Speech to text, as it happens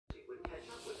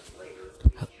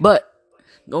But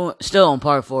going still on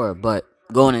part four, but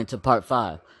going into part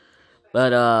five.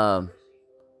 But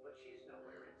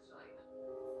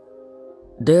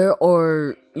there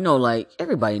are, like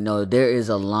everybody know, there is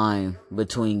a line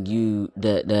between you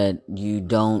that you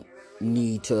don't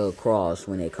need to cross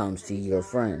when it comes to your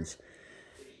friends.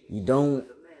 You don't.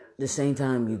 At the same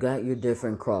time, you got your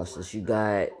different crosses. You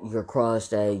got your cross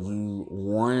that you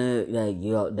wanna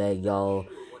that y'all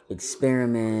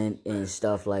experiment and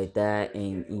stuff like that,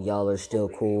 and y'all are still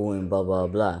cool and blah blah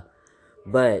blah.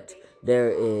 But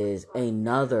there is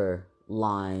another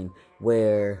line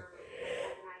where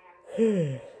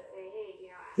there's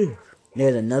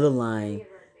another line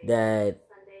that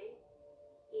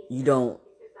you don't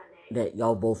that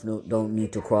y'all both don't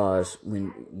need to cross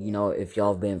when if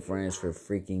y'all been friends for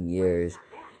freaking years,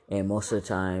 and most of the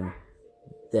time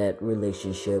that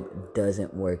relationship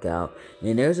doesn't work out.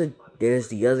 And there's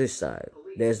the other side.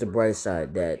 There's the bright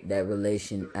side that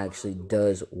relation actually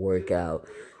does work out.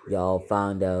 Y'all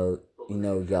found out,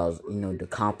 the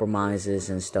compromises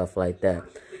and stuff like that.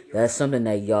 That's something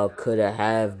that y'all could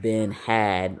have been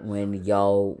had when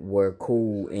y'all were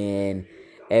cool and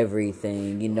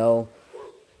everything.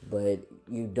 But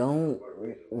you don't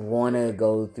want to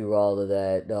go through all of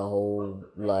that, the whole,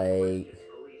 like,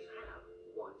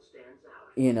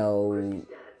 you know,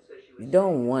 you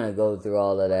don't want to go through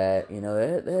all of that.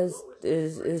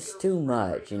 It's too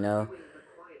much.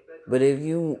 But if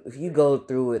you go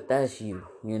through it, that's you.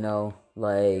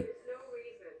 Like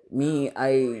me,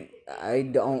 I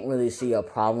don't really see a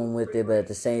problem with it, but at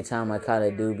the same time, I kind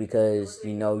of do, because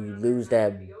you lose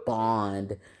that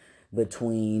bond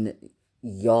between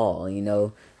y'all.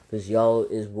 Because y'all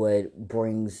is what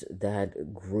brings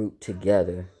that group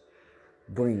together.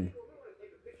 Bring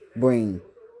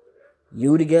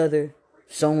you together,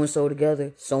 so and so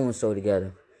together, so and so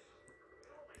together.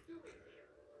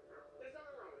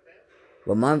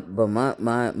 But my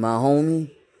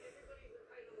homie,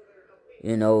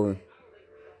 you know,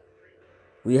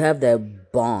 we have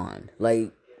that bond.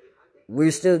 Like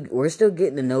we're still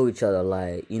getting to know each other,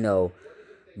 like,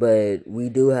 but we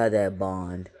do have that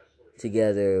bond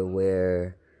together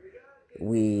where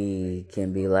we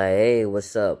can be like, hey,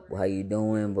 what's up? How you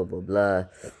doing? Blah blah blah.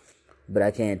 But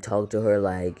I can't talk to her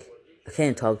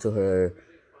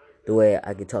the way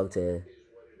I could talk to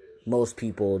most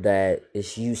people that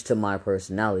is used to my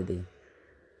personality.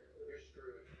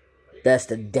 That's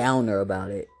the downer about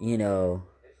it.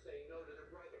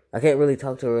 I can't really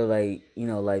talk to her like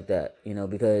that,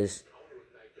 because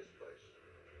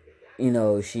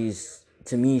she's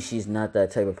to me she's not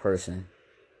that type of person.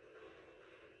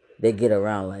 They get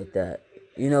around like that,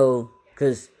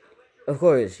 because of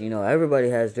course, everybody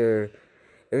has the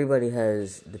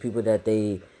people that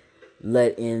they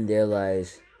let in their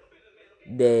lives.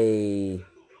 They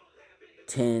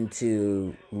tend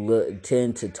to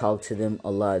talk to them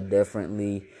a lot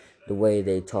differently, the way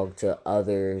they talk to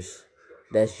others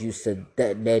that's used to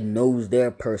that knows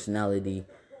their personality.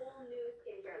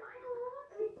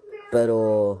 But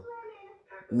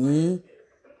me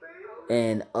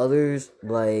and others,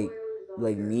 like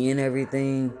me and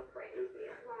everything,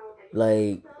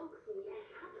 like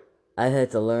I have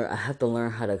to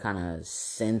learn how to kind of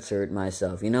censor it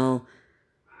myself. I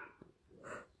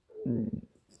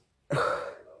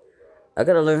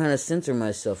gotta learn how to censor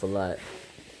myself a lot.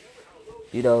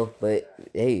 But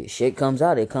hey, shit comes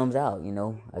out, it comes out.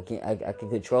 I can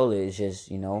control it. It's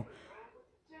just,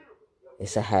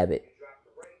 it's a habit.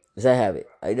 It's a habit.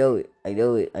 I know it. I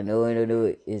know it. I know I don't do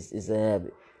it. It's a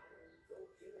habit.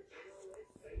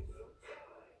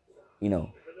 You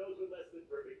know.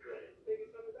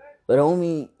 But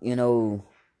homie,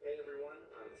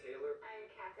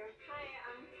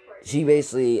 she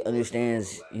basically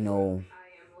understands,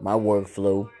 my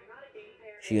workflow.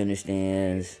 She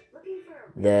understands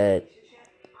that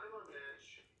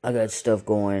I got stuff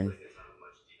going,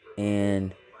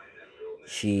 and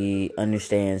she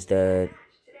understands that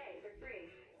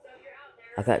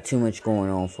I got too much going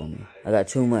on for me. I got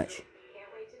too much.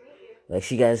 Like,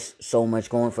 she got so much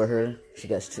going for her.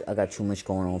 I got too much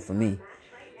going on for me.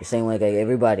 The same way, like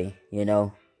everybody.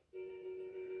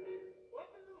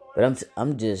 But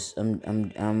I'm just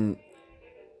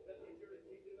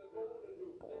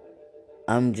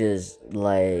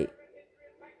like,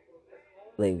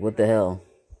 what the hell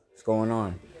is going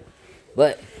on?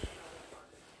 But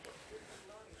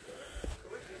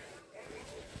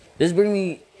this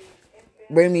bring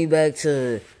me back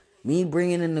to me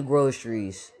bringing in the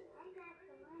groceries,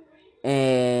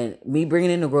 and me bringing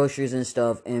in the groceries and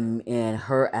stuff, and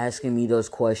her asking me those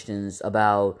questions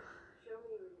about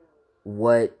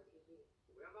what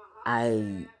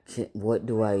I what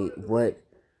do I what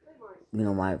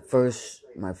my first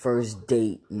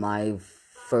date, my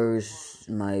first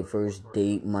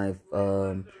date,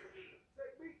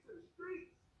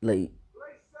 like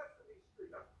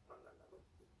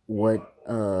what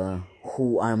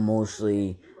who I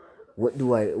mostly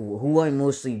who I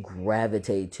mostly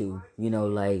gravitate to,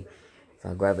 like if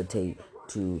I gravitate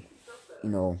to,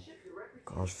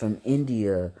 girls from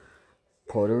India,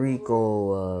 Puerto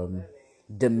Rico,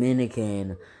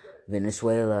 Dominican,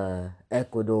 Venezuela,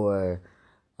 Ecuador,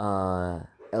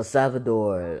 El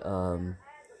Salvador, all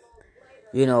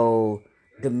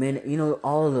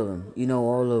of them,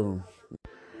 all of them.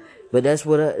 But that's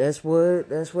what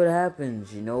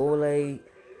happens, like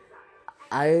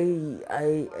I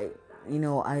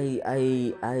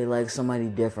like somebody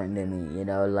different than me,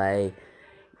 like,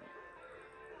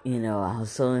 I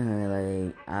was telling her,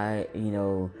 like,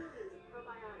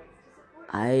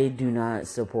 I do not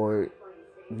support,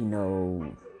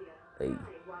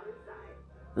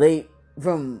 like,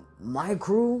 from my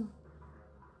crew,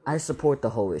 I support the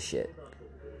whole shit.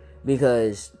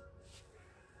 Because,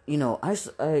 do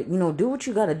what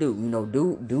you gotta do.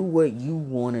 Do what you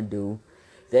wanna do.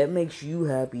 If that makes you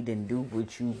happy, then do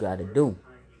what you gotta do.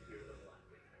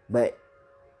 But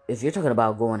if you're talking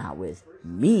about going out with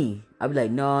me, I'd be like,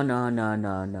 no, no, no,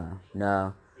 no, no,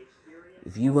 no.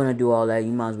 If you're gonna do all that,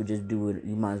 you might as well just do it.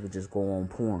 You might as well just go on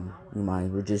porn. You might as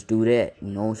well just do that. You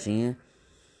know what I'm saying?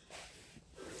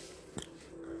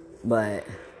 But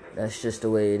that's just the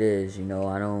way it is. I know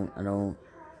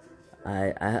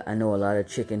a lot of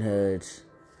chicken heads.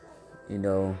 I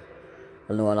know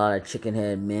a lot of chicken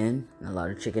head men and a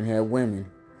lot of chicken head women,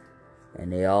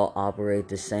 and they all operate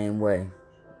the same way.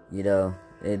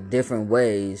 In different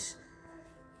ways.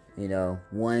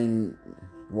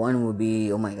 One would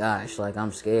be, oh my gosh, like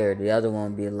I'm scared. The other one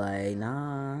would be like,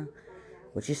 nah,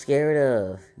 what you scared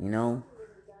of?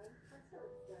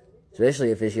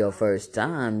 Especially if it's your first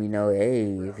time,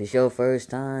 hey, if it's your first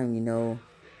time,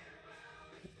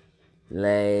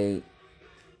 like,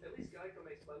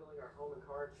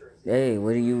 hey,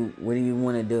 what do you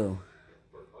want to do?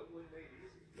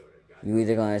 You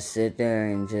either gonna sit there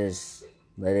and just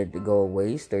let it go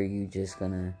waste, or you're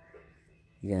gonna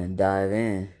dive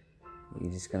in.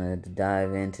 You're just gonna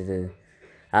dive into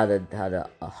how the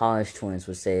Hodge twins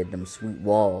would say it, them sweet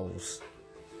walls.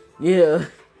 Yeah.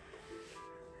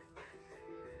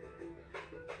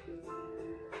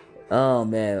 Oh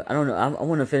man, I don't know. I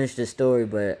want to finish this story,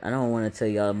 but I don't want to tell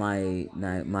y'all my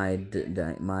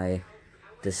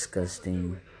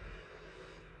disgusting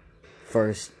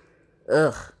first.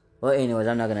 Ugh. Well, anyways,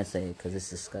 I'm not gonna say it because it's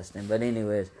disgusting. But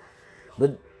at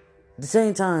the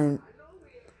same time,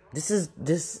 this is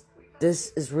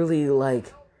really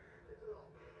like,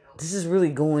 this is really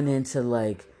going into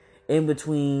like in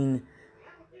between.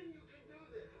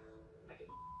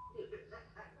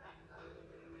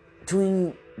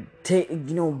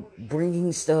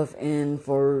 Bringing stuff in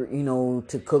for,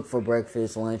 to cook for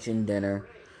breakfast, lunch, and dinner,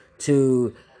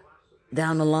 to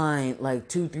down the line, like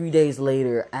 2-3 days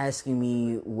later, asking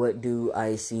me who do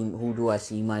I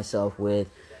see myself with,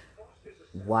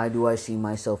 why do I see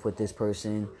myself with this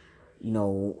person,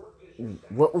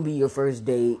 what would be your first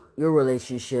date, your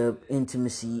relationship,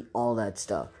 intimacy, all that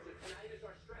stuff.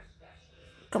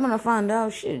 Coming to find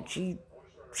out, shit,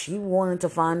 she wanted to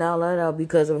find all that out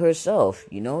because of herself,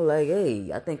 like,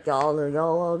 hey, I think y'all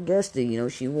all guessed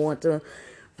it, she wanted to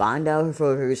find out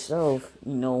for herself,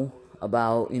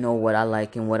 about, what I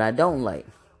like and what I don't like.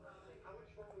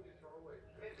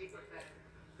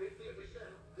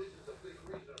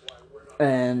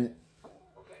 And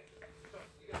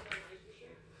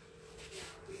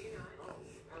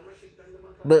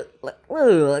but like,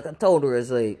 literally, like I told her,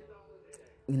 it's like,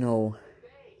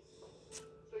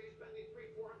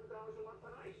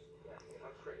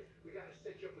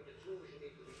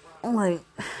 I'm like,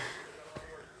 I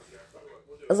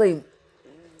was like,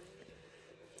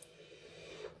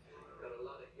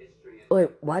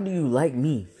 why do you like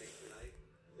me?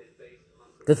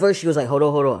 Because first she was like, hold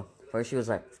on. First she was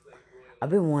like, I've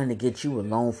been wanting to get you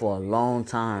alone for a long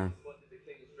time.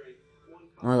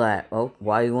 I was like, oh,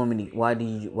 why did you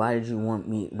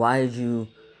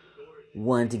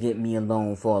want to get me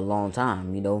alone for a long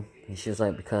time, And she was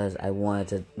like, because I wanted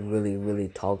to really, really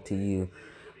talk to you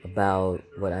about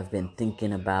what I've been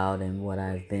thinking about and what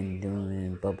I've been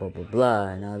doing, blah, blah, blah, blah.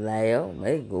 And I was like, oh,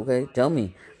 hey, okay, tell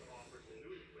me.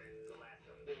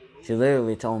 She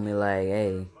literally told me, like,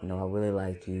 hey, I really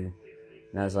like you.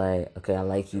 And I was like, okay, I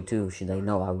like you too. She's like,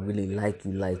 no, I really like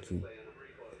you.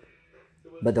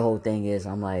 But the whole thing is,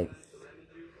 I'm like,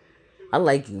 I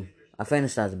like you. I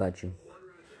fantasize about you.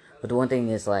 But the one thing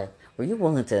is, like, were you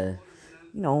willing to,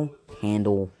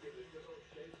 handle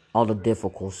all the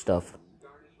difficult stuff.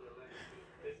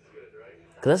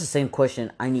 Because that's the same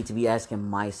question I need to be asking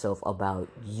myself about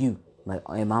you. Like,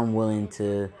 am I willing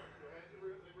to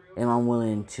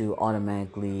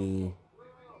automatically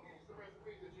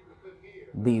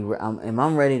am I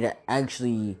ready to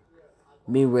actually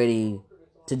be ready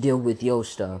to deal with your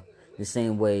stuff the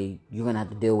same way you're going to have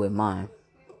to deal with mine?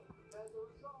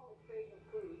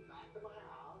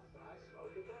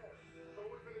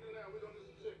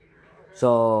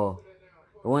 So,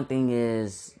 the one thing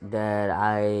is that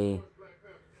I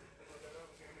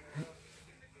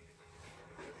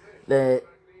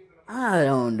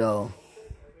don't know.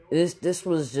 This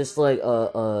was just like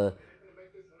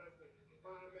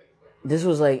this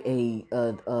was like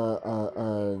a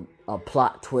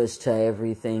plot twist to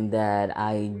everything that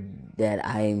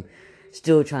I'm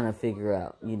still trying to figure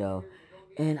out,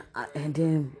 and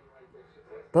then,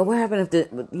 but what happened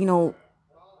if I'm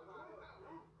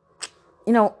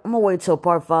gonna wait till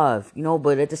part 5,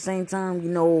 but at the same time,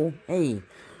 hey,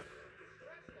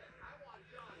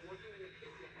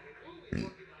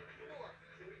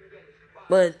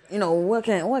 but what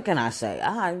can I say?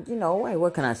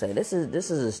 What can I say? This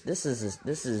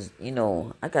is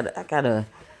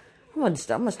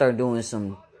I'm gonna start doing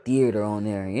some theater on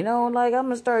there, like I'm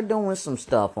gonna start doing some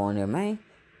stuff on there, man.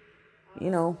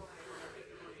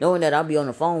 Knowing that I'll be on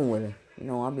the phone with her.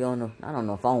 I'll be not on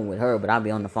the phone with her, but I'll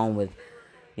be on the phone with,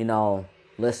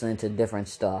 listening to different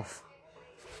stuff.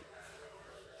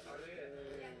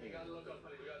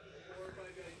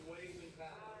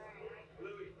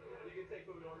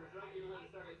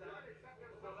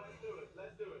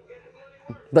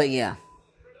 But yeah,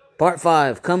 part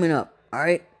 5 coming up. All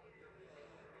right.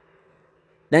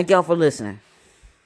 Thank y'all for listening.